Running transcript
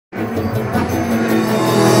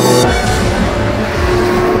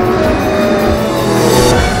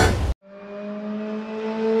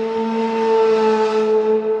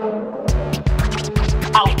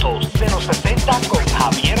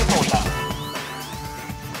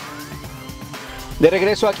De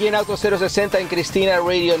regreso aquí en Auto 060 en Cristina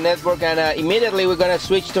Radio Network, and immediately we're going to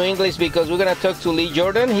switch to English because we're going to talk to Lee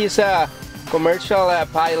Jordan. He's a commercial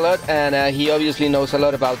pilot, and he obviously knows a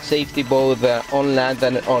lot about safety, both on land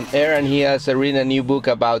and on air, and he has written a new book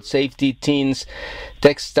about safety, teens,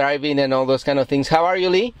 text driving, and all those kind of things. How are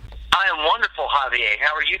you, Lee? I am wonderful, Javier.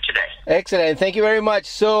 How are you today? Excellent. Thank you very much.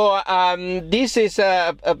 So this is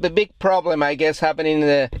a big problem, I guess, happening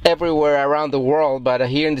everywhere around the world. But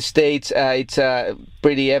here in the States, it's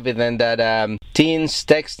pretty evident that teens,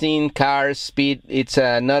 texting, cars, speed, it's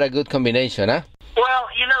not a good combination, huh? Well,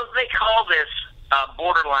 you know, they call this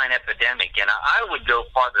borderline epidemic, and I would go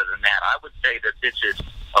farther than that. I would say that this is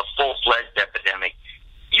a full-fledged epidemic.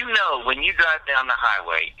 You know, when you drive down the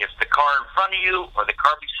highway, if the car in front of you or the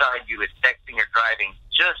car beside you is texting or driving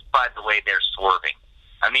just by the way they're swerving.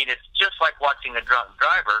 I mean, it's just like watching a drunk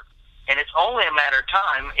driver, and it's only a matter of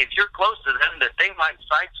time, if you're close to them, that they might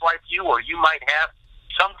sideswipe you or you might have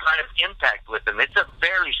some kind of impact with them. It's a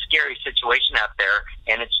very scary situation out there,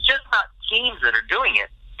 and it's just not teens that are doing it.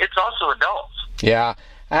 It's also adults. Yeah.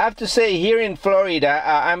 I have to say, here in Florida,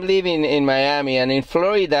 I'm living in Miami, and in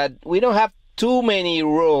Florida, we don't have too many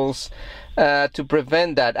rules to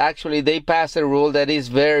prevent that. Actually, they passed a rule that is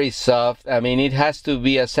very soft. I mean, it has to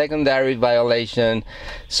be a secondary violation.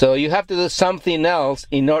 So you have to do something else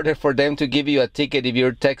in order for them to give you a ticket if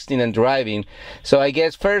you're texting and driving. So I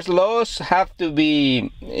guess first, laws have to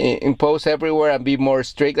be imposed everywhere and be more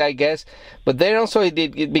strict, I guess. But then also it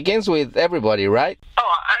begins with everybody, right?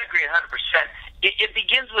 Oh, I agree 100%. It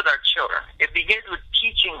begins with our children. It begins with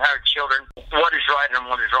teaching our children what is right and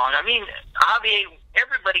what is wrong. I mean, Javier,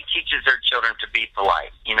 everybody teaches their children to be polite,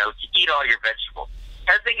 you know, to eat all your vegetables.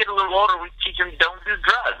 As they get a little older, we teach them don't do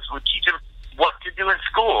drugs. We teach them what to do in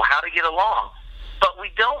school, how to get along. But we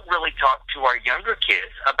don't really talk to our younger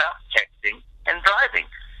kids about texting and driving.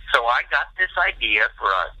 So I got this idea for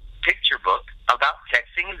a picture book about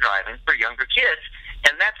texting and driving for younger kids,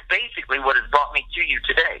 and that's basically what has brought me to you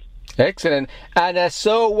today. Excellent. And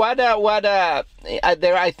so, what? There,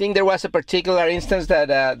 I think there was a particular instance that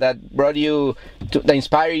brought you, that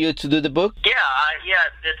inspired you to do the book. Yeah.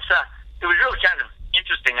 It was really kind of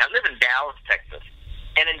interesting. I live in Dallas, Texas,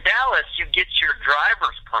 and in Dallas, you get your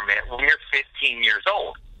driver's permit when you're 15 years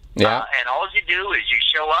old. Yeah. And all you do is you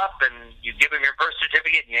show up and you give them your birth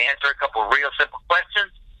certificate and you answer a couple of real simple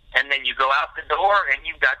questions, and then you go out the door and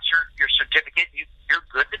you've got your certificate. You're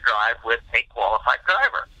good to drive with a qualified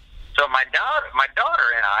driver. So my daughter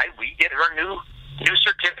and I, we get her new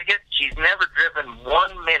certificate. She's never driven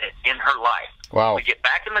 1 minute in her life. Wow. We get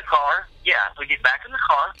back in the car. Yeah, we get back in the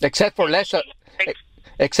car. Except for lessons.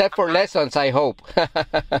 Except for lessons, I hope. Oh,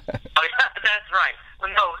 yeah, that's right. Well,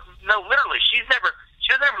 no, literally, she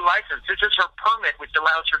doesn't have a license. This is her permit, which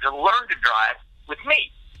allows her to learn to drive with me.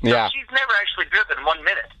 So yeah. She's never actually driven 1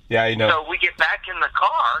 minute. Yeah, I know. So we get back in the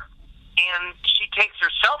car, and she takes her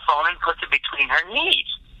cell phone and puts it between her knees.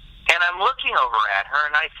 And I'm looking over at her,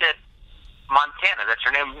 and I said, Montana, that's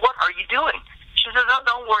her name, what are you doing? She says, oh,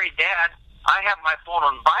 don't worry, Dad. I have my phone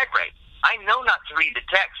on vibrate. I know not to read the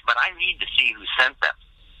text, but I need to see who sent them.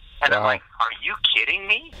 And I'm like, are you kidding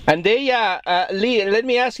me? And they, Lee, let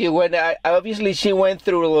me ask you, when obviously she went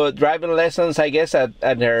through driving lessons, I guess,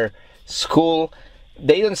 at her school,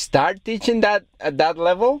 they don't start teaching that at that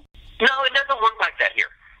level? No, it doesn't work like that here.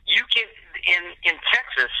 You can, in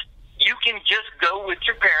Texas, you can just go with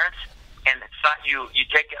your parents, and it's not, you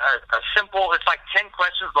take a simple, it's like 10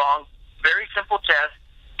 questions long, very simple test,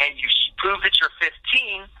 and you prove that you're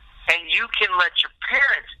 15, and you can let your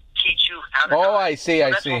parents teach you how to drive. Oh, I see,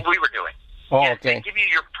 That's what we were doing. Oh, yes, okay. They give you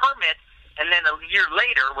your permit, and then a year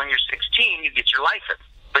later, when you're 16, you get your license.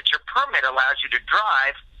 But your permit allows you to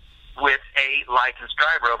drive with a licensed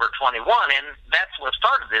driver over 21, and that's what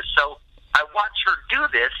started this. So I watched her do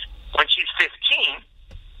this when she's 15.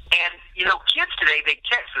 And, you know, kids today, they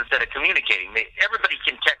text instead of communicating. Everybody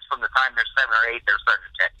can text from the time they're 7 or 8, they're starting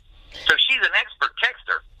to text. So she's an expert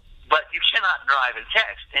texter, but you cannot drive and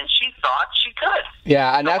text. And she thought she could.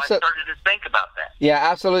 Yeah, and so I started to think about that. Yeah,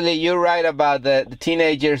 absolutely. You're right about the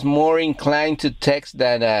teenagers more inclined to text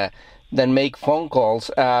than make phone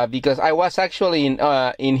calls. Because I was actually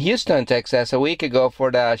in Houston, Texas, a week ago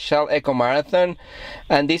for the Shell Eco Marathon,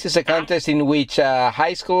 and this is a contest in which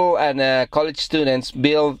high school and college students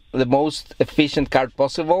build the most efficient car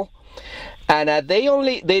possible. And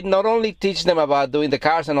they not only teach them about doing the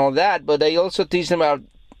cars and all that, but they also teach them about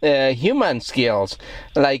human skills,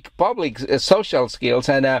 like public social skills.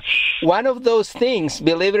 And one of those things,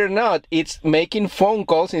 believe it or not, it's making phone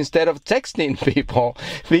calls instead of texting people,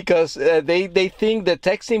 because they think the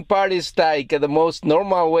texting part is like the most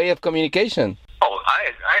normal way of communication. Oh,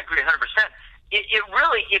 I agree 100%. it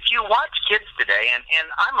really, if you watch kids today, and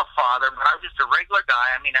I'm a father, but I'm just a regular guy.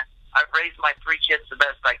 I mean, I've raised my 3 kids the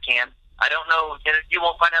best I can. I don't know, you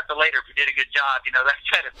won't find out till later if you did a good job, that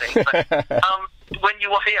kind of thing. But when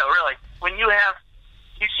you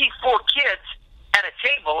see 4 kids at a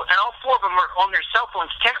table and all 4 of them are on their cell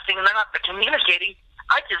phones texting and they're not communicating,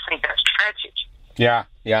 I just think that's tragic. Yeah.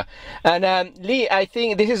 And Lee, I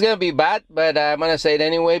think this is going to be bad, but I'm going to say it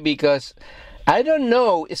anyway because I don't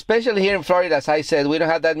know, especially here in Florida, as I said, we don't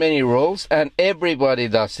have that many rules, and everybody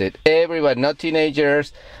does it. Everybody, not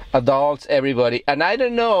teenagers, adults, everybody. And I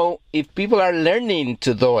don't know if people are learning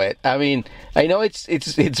to do it. I mean, I know it's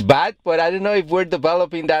bad, but I don't know if we're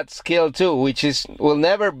developing that skill too, which will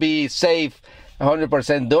never be safe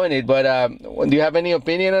 100% doing it. But do you have any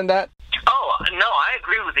opinion on that? Oh, no, I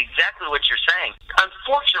agree with exactly what you're saying.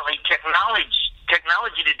 Unfortunately,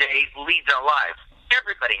 technology today leads our lives.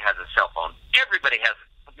 Everybody has a cell phone. Everybody has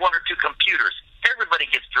 1 or 2 computers. Everybody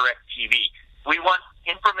gets direct TV. We want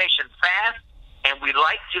information fast, and we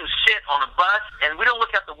like to sit on a bus, and we don't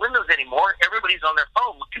look out the windows anymore. Everybody's on their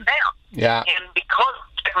phone looking down. Yeah. And because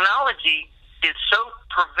technology is so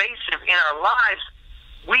pervasive in our lives,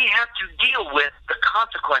 we have to deal with the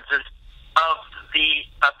consequences of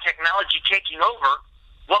technology taking over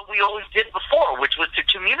what we always did before, which was to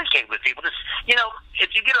communicate with people. If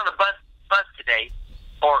you get on a bus today,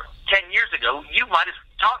 or 10 years ago, you might have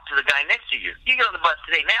talked to the guy next to you. You get on the bus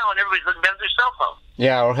today now, and everybody's looking down at their cell phone.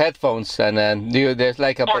 Yeah, or headphones, and there's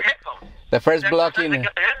like or headphones. The first blocking. They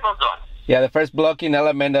got their headphones on. Yeah, the first blocking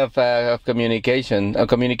element of communication,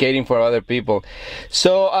 communicating for other people.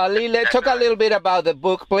 So, Lee, let's talk a little bit about the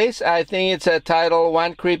book, please. I think it's titled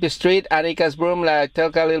One Creepy Street, Annica's Broom.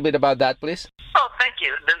 Talk a little bit about that, please. Oh, thank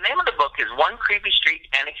you. The name of the book is One Creepy Street,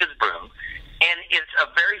 Annica's Broom. And it's a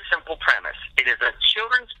very simple premise. It is a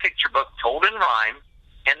children's picture book told in rhyme,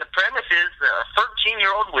 and the premise is a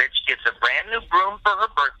 13-year-old witch gets a brand new broom for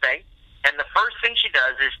her birthday, and the first thing she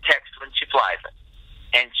does is text when she flies it.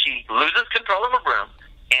 And she loses control of her broom,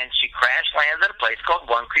 and she crash lands at a place called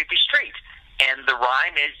One Creepy Street. And the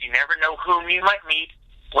rhyme is, you never know whom you might meet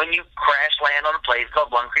when you crash land on a place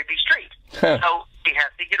called One Creepy Street. So she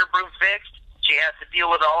has to get her broom fixed. She has to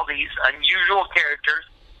deal with all these unusual characters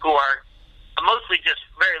who are mostly just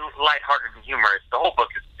very lighthearted and humorous. The whole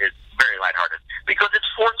book is very lighthearted because it's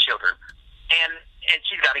for children, and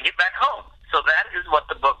she's got to get back home. So that is what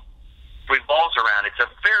the book revolves around. It's a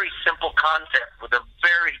very simple concept with a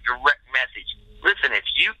very direct message. Listen, if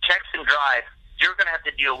you text and drive, you're going to have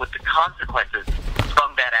to deal with the consequences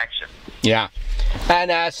from that action. Yeah.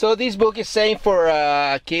 And so this book is saying for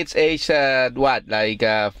kids age what, like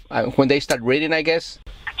when they start reading, I guess?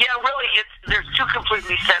 Yeah, really, there's 2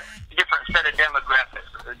 completely different set of demographics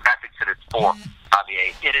that it's for,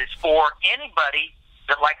 Javier. It is for anybody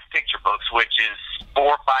that likes picture books, which is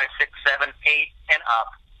 4, 5, 6, 7, 8, and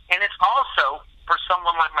up. And it's also for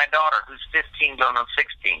someone like my daughter, who's 15 going on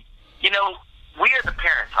 16. We are the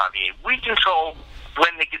parents, Javier. We control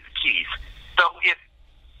when they get the keys. So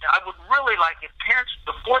I would really like if parents,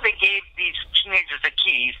 before they gave these teenagers the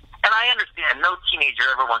keys, and I understand no teenager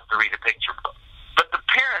ever wants to read a picture book, but the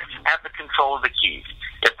parents have the control of the keys.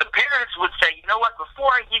 If the parents would say, you know what,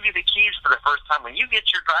 before I give you the keys for the first time, when you get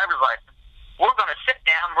your driver's license, we're going to sit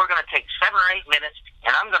down, we're going to take 7 or 8 minutes,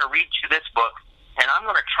 and I'm going to read you this book, and I'm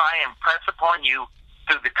going to try and impress upon you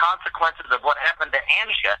through the consequences of what happened to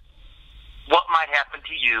Annica, what might happen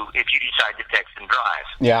to you if you decide to text and drive.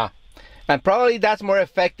 Yeah. And probably that's more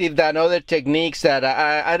effective than other techniques that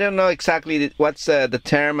I don't know exactly what's the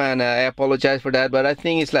term, and I apologize for that, but I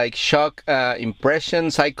think it's like shock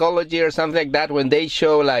impression psychology or something like that, when they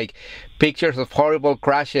show like pictures of horrible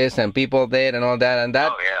crashes and people dead and all that, and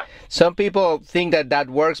that some people think that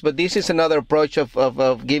works, but this is another approach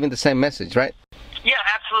of giving the same message, right? Yeah,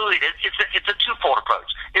 absolutely. It's a twofold approach.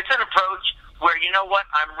 It's an approach where, you know what,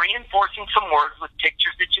 I'm reinforcing some words with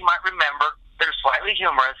pictures that you might remember that are slightly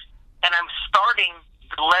humorous, and I'm starting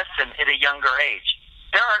the lesson at a younger age.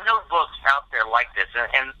 There are no books out there like this,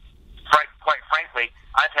 and quite frankly,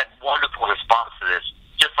 I've had wonderful response to this,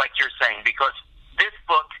 just like you're saying, because this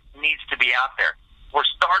book needs to be out there. We're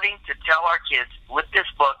starting to tell our kids with this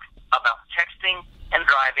book about texting and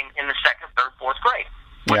driving in the 2nd, 3rd, 4th grade,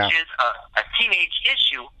 which is a teenage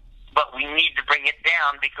issue, but we need to bring it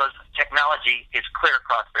down because technology is clear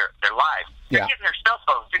across their lives. They're getting their cell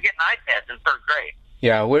phones, they're getting iPads in 3rd grade.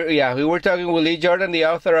 We were talking with Lee Jordan, the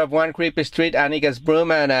author of One Creepy Street, Annica's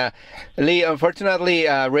Broom, and Lee, unfortunately,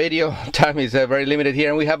 radio time is very limited here,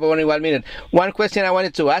 and we have only 1 minute. One question I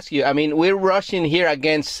wanted to ask you, I mean, we're rushing here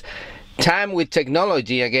against time with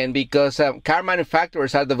technology again, because car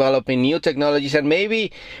manufacturers are developing new technologies, and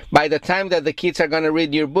maybe by the time that the kids are going to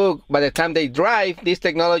read your book, by the time they drive, this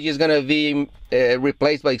technology is going to be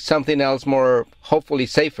replaced by something else more, hopefully,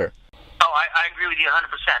 safer. Oh, I agree with you 100%.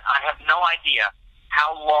 I have no idea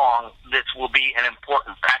how long this will be an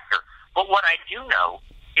important factor. But what I do know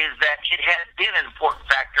is that it has been an important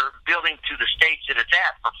factor building to the stage that it's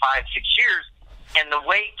at for 5-6 years. And the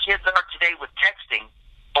way kids are today with texting,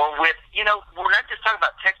 or with, we're not just talking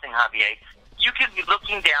about texting, Javier. You can be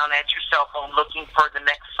looking down at your cell phone looking for the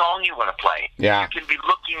next song you want to play. Yeah. You can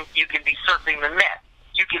be surfing the net.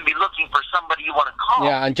 You can be looking for somebody you want to call.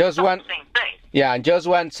 Yeah, and just one same thing. Yeah, in just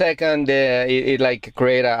 1 second, it like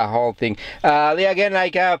create a whole thing.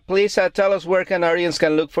 Again, please tell us where can audience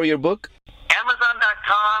can look for your book.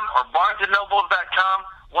 Amazon.com or BarnesandNoble.com,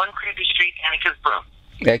 1 Creepy Street, Annica's Broom.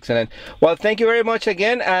 Excellent. Well, thank you very much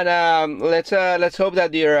again, and let's hope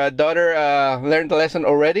that your daughter learned the lesson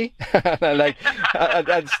already, and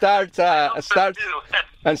starts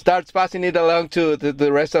passing it along to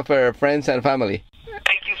the rest of her friends and family.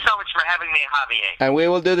 Thank you so much for having me, Javier. And we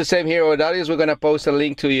will do the same here with audience. We're going to post a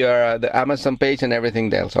link to your the Amazon page and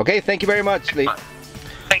everything else. Okay, thank you very much, Lee.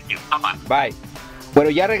 Thank you. Bye-bye. Bye. Bueno,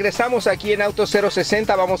 ya regresamos aquí en Auto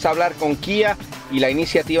 060. Vamos a hablar con Kia y la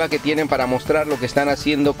iniciativa que tienen para mostrar lo que están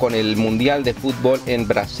haciendo con el Mundial de Fútbol en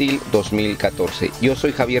Brasil 2014. Yo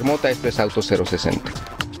soy Javier Mota, esto es Auto 060.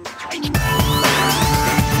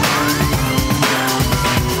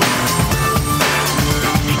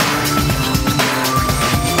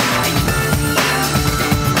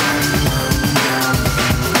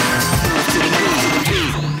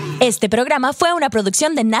 Este programa fue una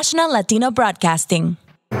producción de National Latino Broadcasting.